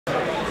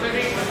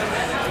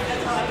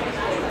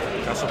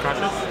Muscle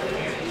crushes?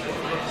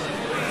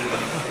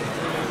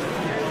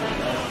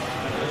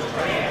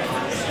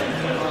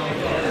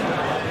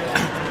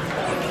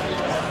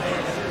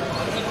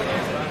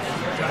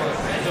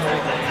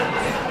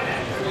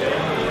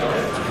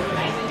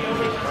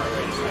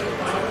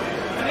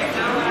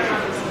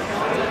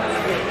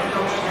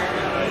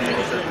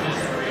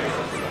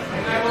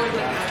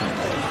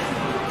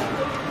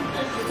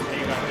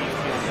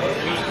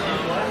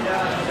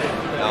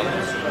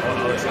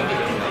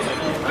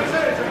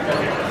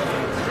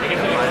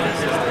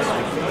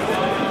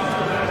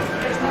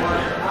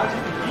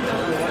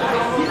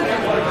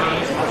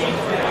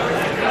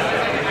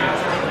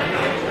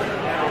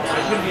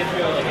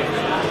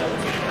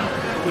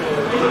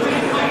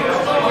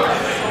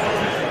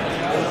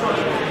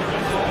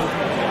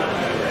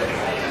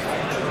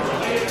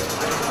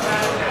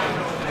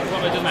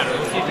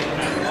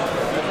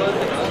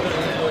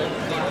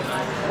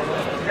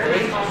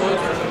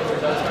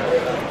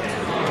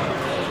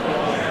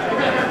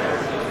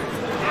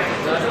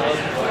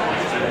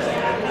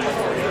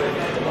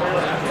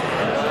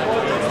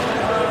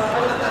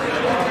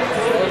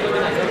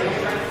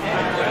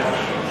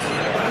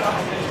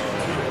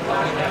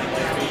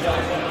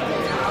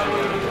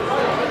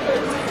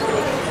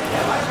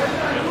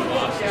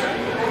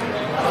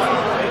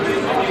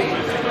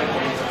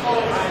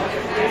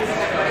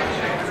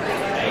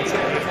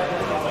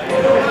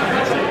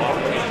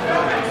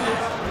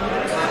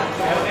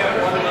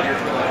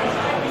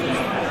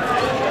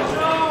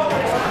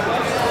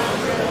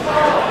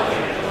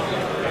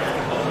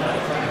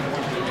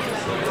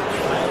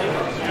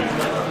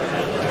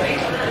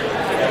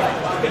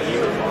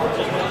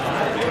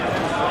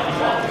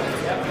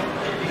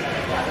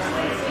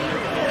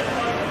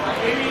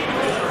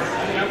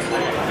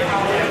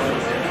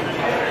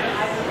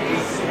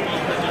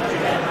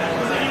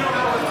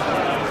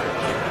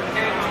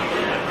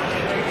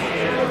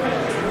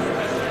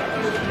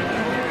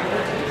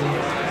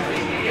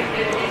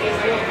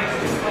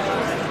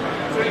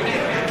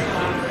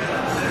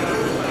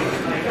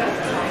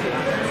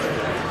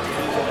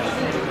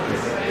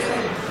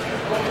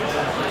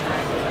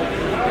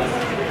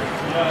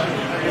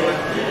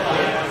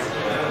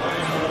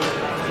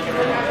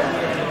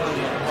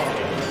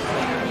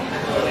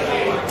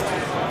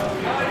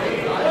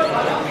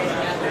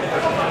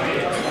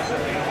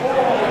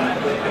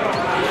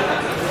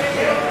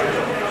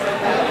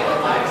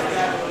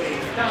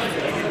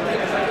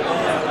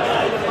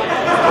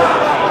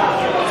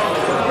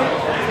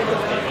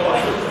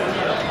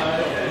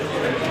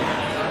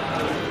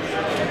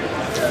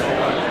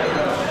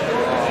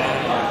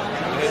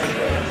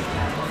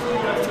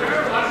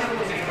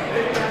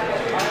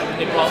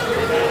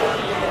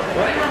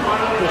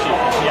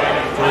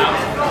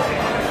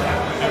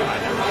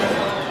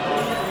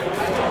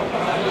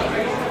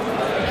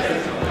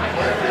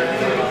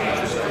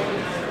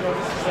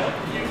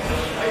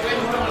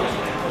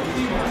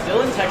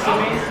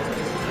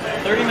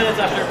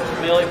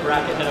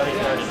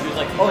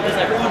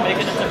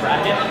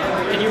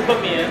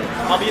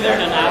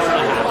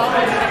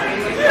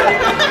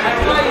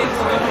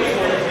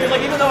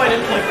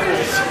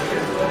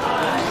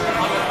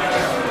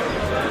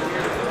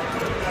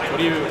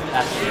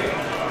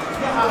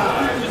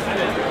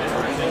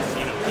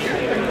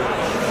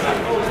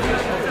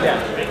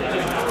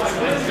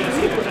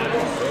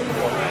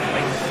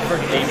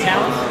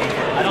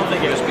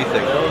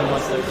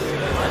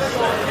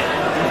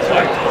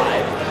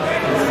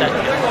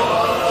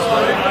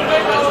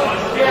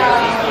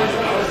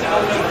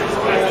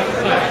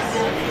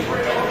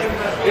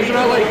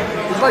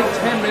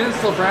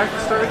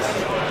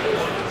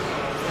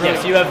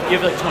 You have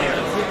like 20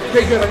 minutes.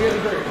 Okay, good. I get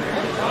it.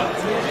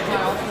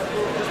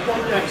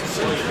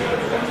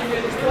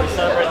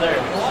 Set up right there.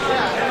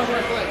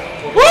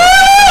 Woo!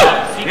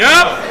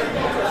 Yep.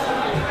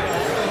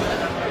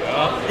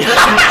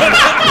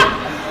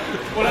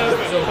 What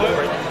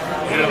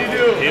did he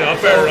do? He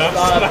up air ups.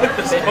 Up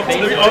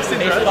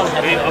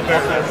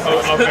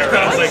air.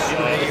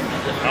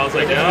 I was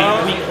like,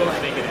 yeah.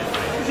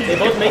 They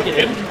both make it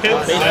in.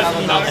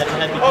 Basically not head to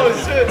head. Oh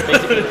shit!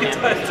 Basically you can't.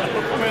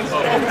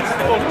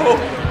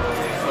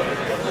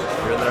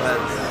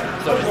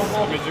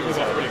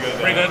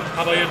 Pretty good.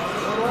 How about you?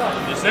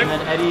 You sick? And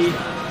then Eddie.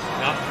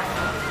 Yeah.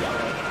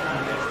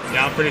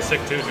 Yeah, I'm pretty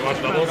sick too. Do you watch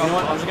doubles? You know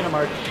what? I'm just gonna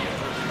mark. Is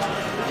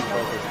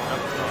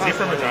he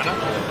from Regina?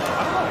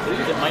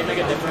 It might make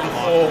a difference.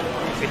 Oh,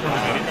 is he from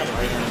Regina?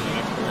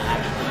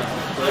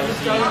 I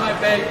just got on my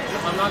bag.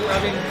 I'm not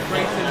grabbing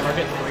breaks in. I mark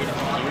it 3 to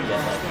PQ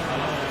yet.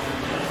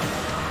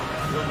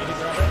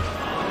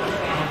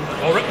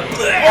 Oh, rip.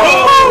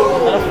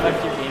 That'll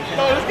affect your game.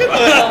 Oh, let's get the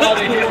hell out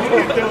of here.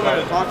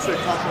 Toxic.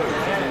 9.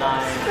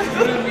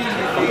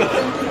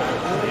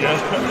 Yeah.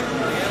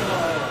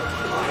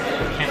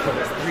 Can't put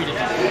this 3 to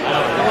PQ.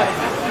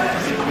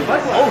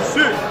 Oh,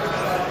 shit.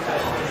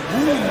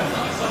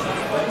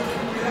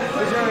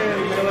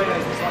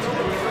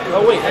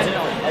 Oh, wait. That's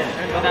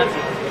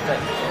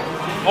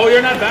Oh,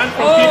 you're not banned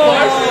from P+? Oh,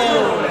 I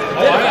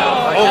am.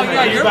 Oh,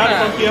 are you banned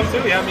from PM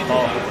too? Yeah, me too.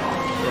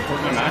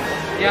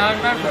 Yeah, I'm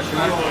not much.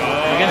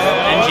 Against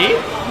NG?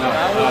 No,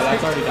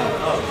 that's already done.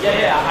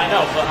 Yeah, I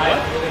know, but I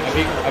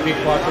beat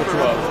Quattro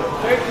 2-0.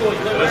 very cool. You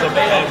There's a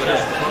ball, but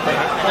it's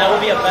and that will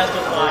be a best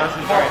of 5.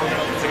 Alright.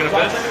 Is it gonna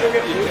fish?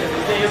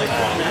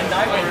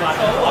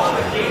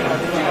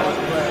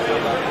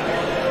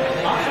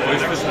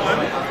 Where's this time?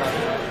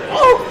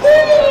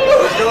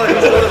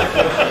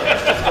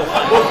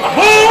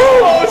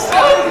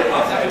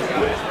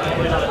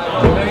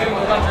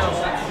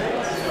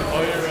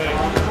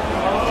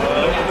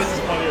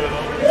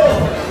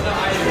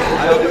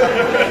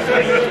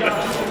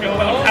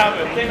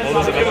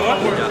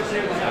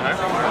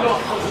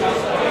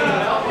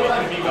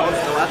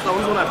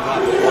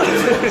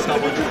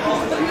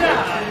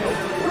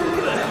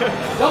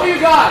 What you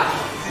got?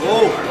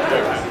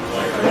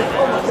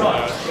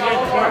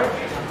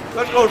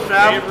 Let's go,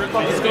 Sam.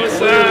 Let's go,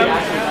 Sam.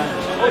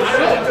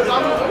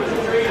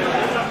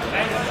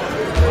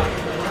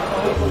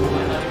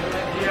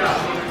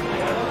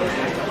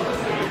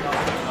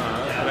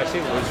 I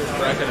see losers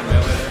strike in a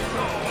melee.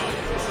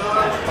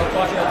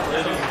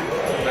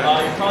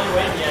 You're probably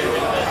waiting yet.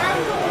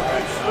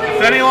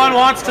 If anyone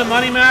wants to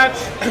money match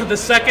the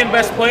second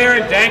best player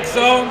in Dank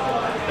Zone,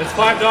 it's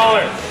 $5.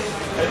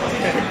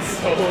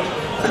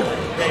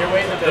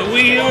 The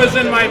Wii U is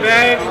in my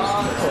bag.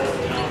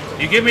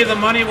 You give me the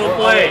money, we'll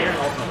play.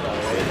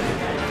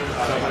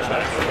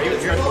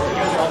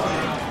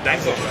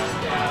 Dank Zone.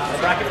 The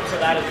bracket for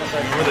that is the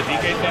first. Remember the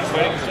DK thing?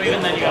 So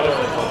even then you gotta.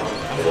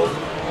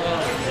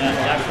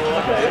 Yeah, cool.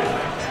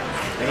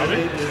 You know me?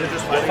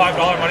 Well,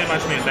 $5 money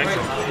match me in Dank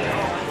Zone.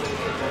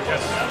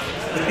 Yes.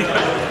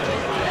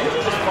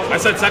 I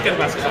said second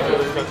best.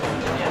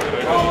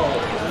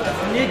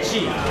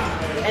 Nichi.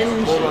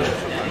 NG.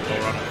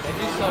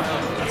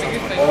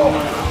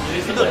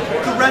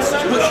 The rest I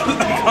don't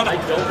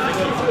think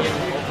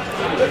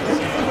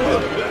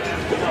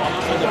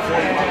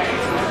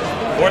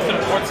Fourth and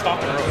fourth stop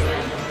in a row.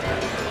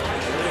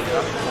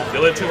 The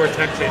other two are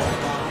tech chasing.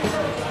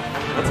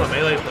 That's a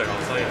melee player,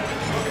 I'll tell you.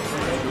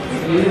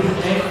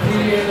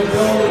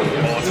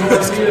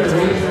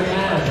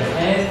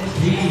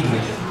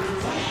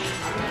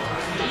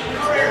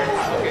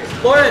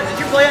 Lauren, did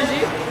you play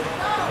NG?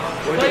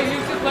 Play, you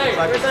should play.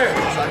 Right there.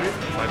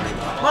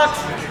 Max,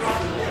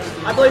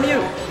 I blame you.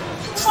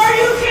 Are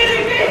you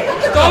kidding me?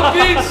 Stop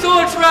being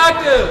so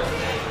attractive.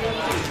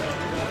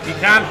 He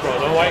can't, bro.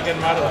 Don't why you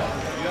getting mad at that.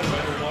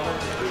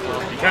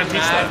 You can't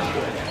teach that.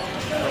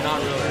 Not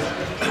really.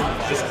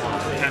 Just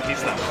you can't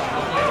teach that.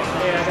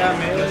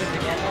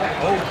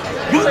 Oh.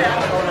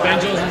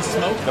 Banjo's in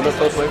smoke. Number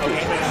 4 play.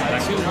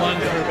 2-1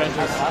 for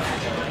Banjo's.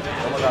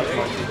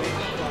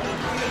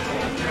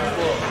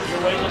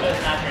 You're waiting a bit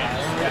snap range.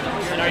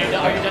 And are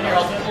you done your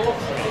ultimate pool?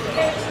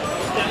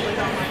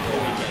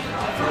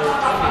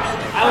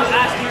 I was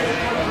asking you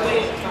to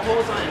wait the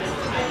whole time.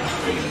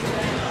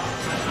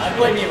 I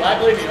blame you. I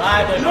blame you.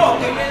 No,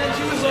 and then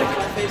she was like,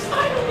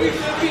 We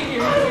should be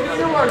here. You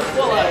know where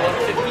well, I want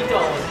 $50.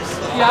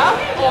 Yeah?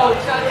 Oh,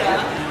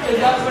 yeah. Is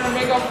that going to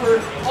make up for,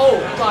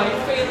 by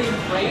failing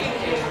grade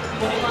in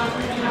what last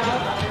week you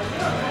have?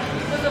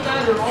 Doesn't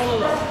matter, all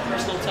of them.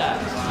 Crystal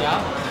tax.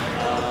 Yeah?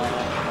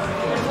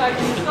 You're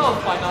attacking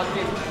yourself by not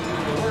being able to do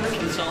the work.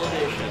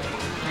 Consolidation.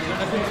 You're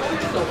going to console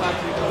yourself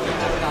after you don't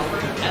have it out.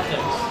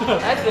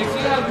 Ethics. Ethics,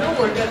 you have no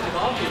work ethic,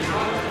 obviously.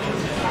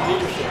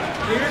 Leadership.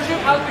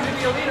 Leadership, how can you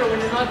be a leader when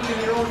you're not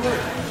doing your own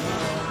work?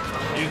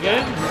 You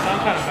good? You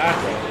sound kind of bad,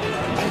 bro.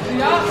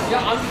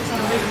 Yeah, I'm just trying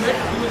to make Rick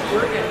do his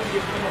work and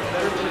become a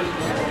better player.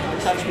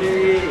 Don't touch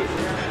me.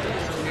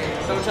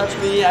 Don't touch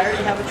me. I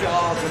already have a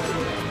job.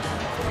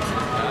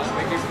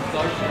 Make it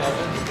large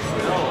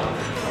No.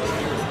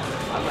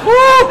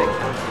 Woo!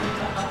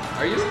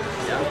 Are you?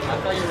 Yeah. I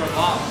thought you were a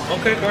boss.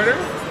 Okay, Currdurr.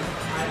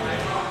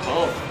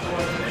 Oh.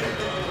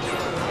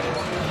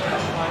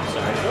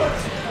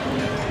 Sorry.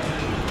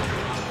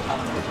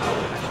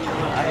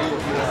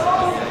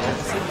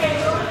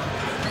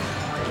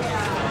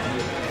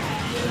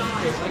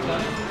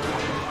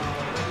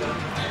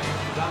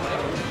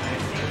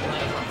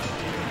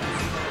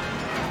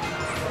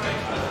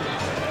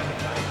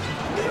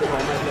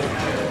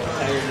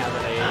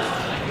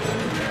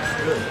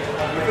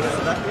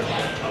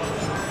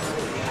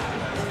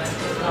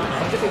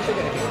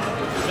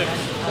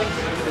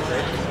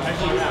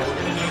 Actually, yeah, we're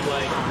gonna need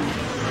like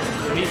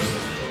at least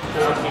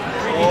 4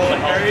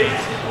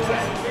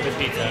 with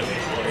pizza.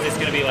 It's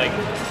gonna be like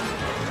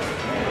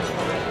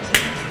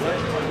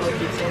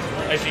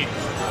actually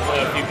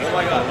a few people. Oh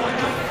my god.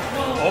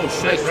 Oh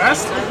shit,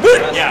 rest?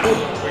 Yeah,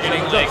 we're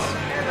getting like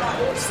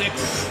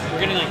 6. We're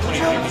getting like 23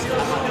 people.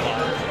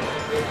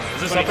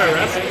 Is this up at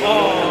rest?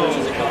 Oh!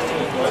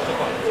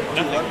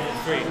 Nothing.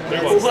 3.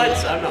 What?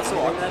 I'm not so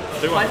on that.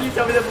 Why did you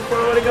tell me that before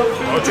I want to go?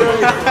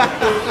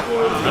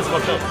 That's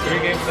fucked up. 3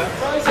 games set?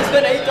 I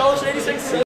spent $8.86.